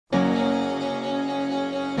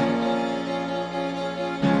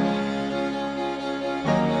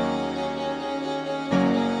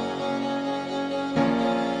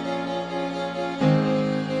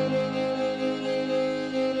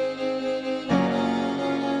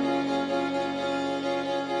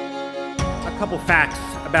couple facts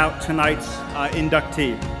about tonight's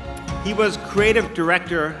inductee. He was creative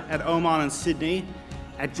director at Oman and Sydney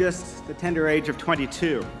at just the tender age of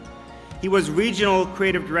 22. He was regional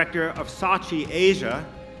creative director of Saatchi Asia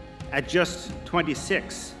at just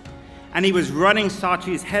 26. And he was running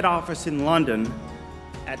Saatchi's head office in London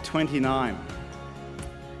at 29.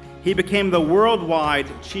 He became the worldwide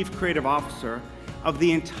chief creative officer of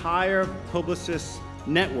the entire Publicis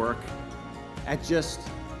network at just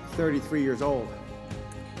 33 years old.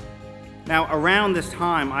 Now, around this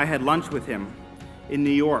time, I had lunch with him in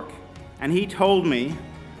New York, and he told me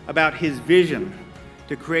about his vision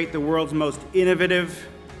to create the world's most innovative,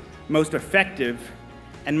 most effective,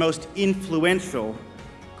 and most influential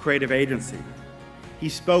creative agency. He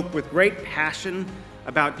spoke with great passion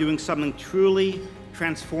about doing something truly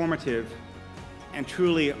transformative and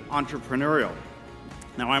truly entrepreneurial.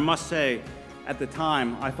 Now, I must say, at the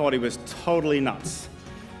time, I thought he was totally nuts,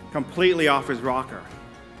 completely off his rocker.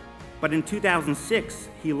 But in 2006,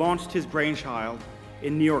 he launched his brainchild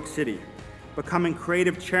in New York City, becoming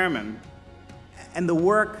creative chairman, and the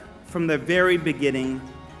work from the very beginning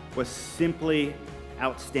was simply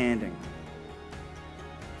outstanding.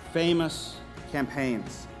 Famous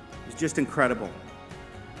campaigns. It was just incredible.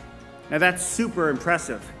 Now that's super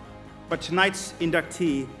impressive, but tonight's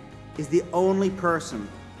inductee is the only person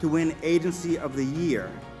to win Agency of the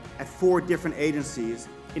Year at 4 different agencies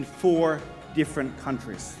in 4 different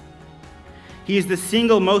countries. He is the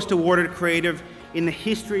single most awarded creative in the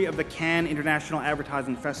history of the Cannes International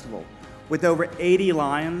Advertising Festival, with over 80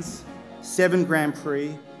 Lions, 7 Grand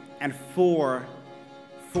Prix, and 4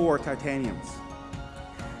 Titaniums.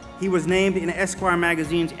 He was named in Esquire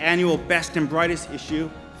magazine's annual Best and Brightest issue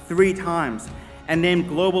 3 times, and named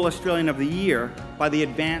Global Australian of the Year by the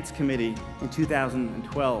Advance Committee in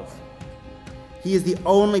 2012. He is the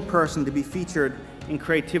only person to be featured in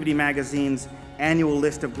Creativity magazine's annual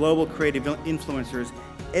list of global creative influencers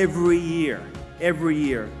every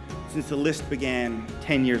year since the list began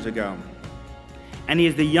 10 years ago. And he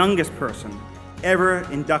is the youngest person ever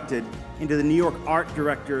inducted into the New York Art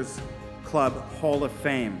Directors Club Hall of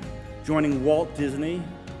Fame, joining Walt Disney,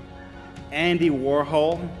 Andy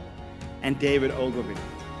Warhol, and David Ogilvy.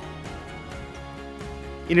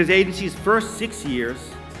 In his agency's first 6 years,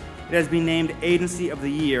 it has been named Agency of the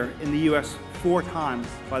Year in the US 4 times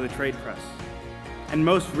by the trade press. And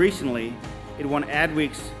most recently, it won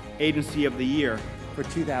Adweek's Agency of the Year for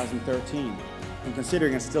 2013. And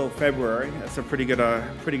considering it's still February, that's a pretty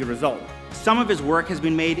good result. Some of his work has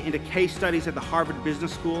been made into case studies at the Harvard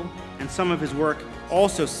Business School, and some of his work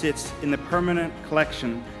also sits in the permanent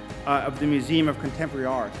collection of the Museum of Contemporary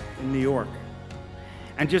Art in New York.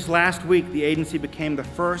 And just last week, the agency became the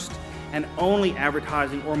first and only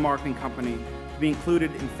advertising or marketing company to be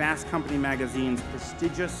included in Fast Company magazine's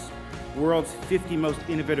prestigious World's 50 Most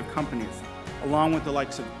Innovative Companies, along with the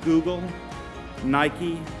likes of Google,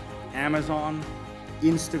 Nike, Amazon,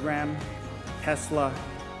 Instagram, Tesla,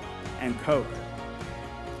 and Coke.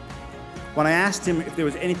 When I asked him if there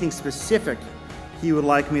was anything specific he would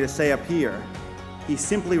like me to say up here, he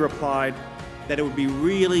simply replied that it would be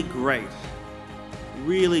really great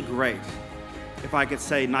if I could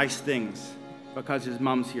say nice things because his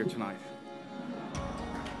mom's here tonight.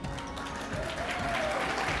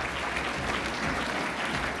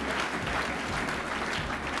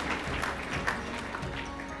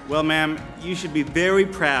 Well, ma'am, you should be very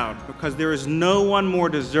proud because there is no one more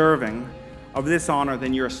deserving of this honor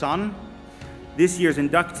than your son, this year's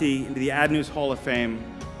inductee into the AdNews Hall of Fame,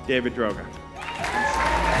 David Droga.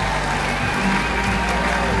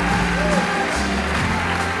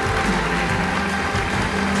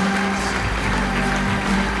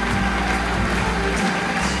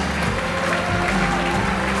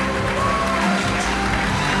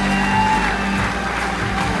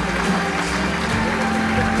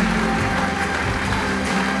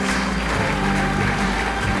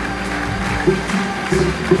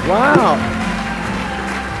 Wow.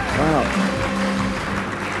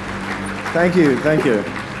 Thank you.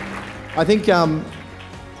 I think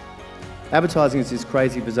advertising is this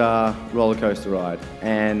crazy, bizarre roller coaster ride,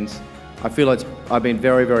 and I feel I've been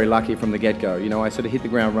very, very lucky from the get-go. You know, I sort of hit the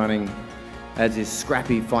ground running as this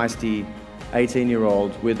scrappy, feisty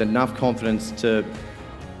 18-year-old with enough confidence to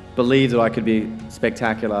believe that I could be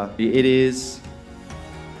spectacular. It is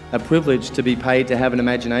a privilege to be paid to have an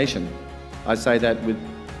imagination. I say that with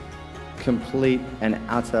complete and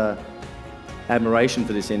utter admiration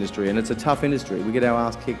for this industry, and it's a tough industry. We get our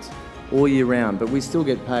ass kicked all year round, but we still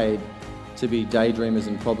get paid to be daydreamers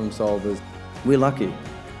and problem solvers. We're lucky.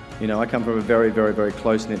 You know, I come from a very, very, very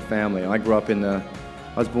close-knit family. I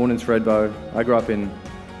was born in Thredbo. I grew up in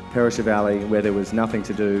Perisher Valley where there was nothing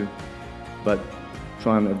to do but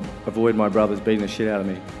try and avoid my brothers beating the shit out of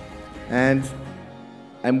me. And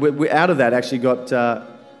we out of that actually got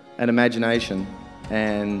an imagination,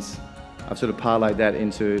 and I've sort of parlayed that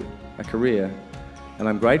into a career, and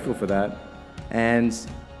I'm grateful for that. And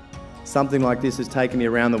something like this has taken me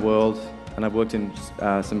around the world, and I've worked in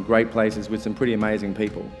some great places with some pretty amazing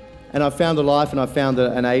people. And I've found a life, and I've found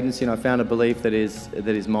an agency, and I've found a belief that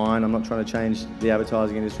is mine. I'm not trying to change the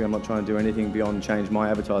advertising industry. I'm not trying to do anything beyond change my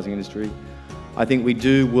advertising industry. I think we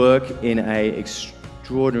do work in an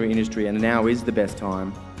extraordinary industry, and now is the best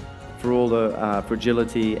time for all the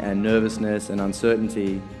fragility and nervousness and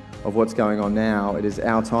uncertainty of what's going on now. It is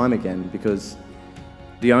our time again, because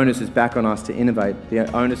the onus is back on us to innovate. The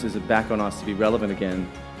onus is back on us to be relevant again.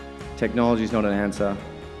 Technology is not an answer.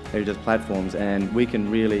 They're just platforms, and we can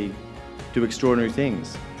really do extraordinary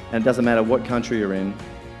things. And it doesn't matter what country you're in,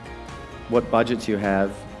 what budgets you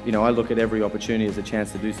have. You know, I look at every opportunity as a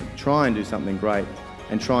chance to try and do something great,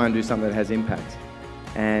 and try and do something that has impact.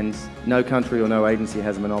 And no country or no agency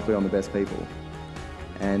has a monopoly on the best people.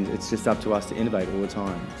 And it's just up to us to innovate all the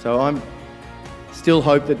time. So I'm still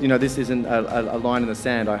hope that, you know, this isn't a line in the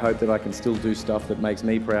sand. I hope that I can still do stuff that makes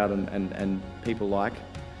me proud and people like.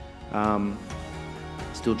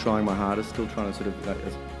 Still trying my hardest, still trying to sort of, like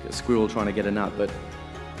a squirrel trying to get a nut, but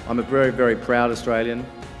I'm a very, very proud Australian.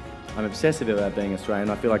 I'm obsessive about being Australian.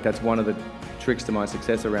 I feel like that's one of the tricks to my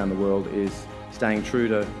success around the world, is staying true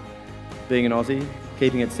to being an Aussie,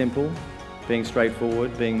 keeping it simple, being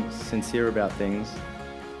straightforward, being sincere about things,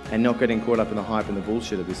 and not getting caught up in the hype and the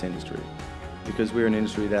bullshit of this industry. Because we're an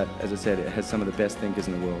industry that, as I said, it has some of the best thinkers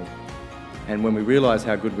in the world. And when we realise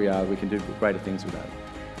how good we are, we can do greater things with that.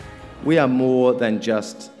 We are more than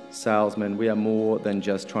just salesmen. We are more than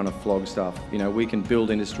just trying to flog stuff. You know, we can build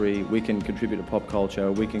industry, we can contribute to pop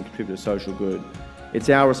culture, we can contribute to social good. It's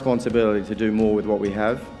our responsibility to do more with what we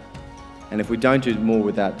have. And if we don't do more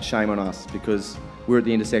with that, shame on us, because we're at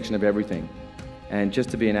the intersection of everything. And just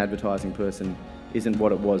to be an advertising person isn't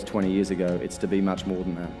what it was 20 years ago. It's to be much more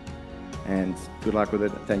than that. And good luck with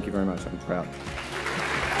it. Thank you very much. I'm proud.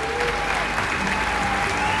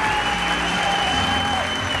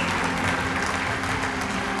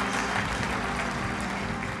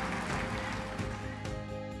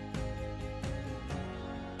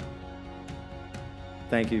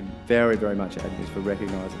 Thank you very, very much, AdNews, for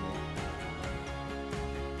recognising me.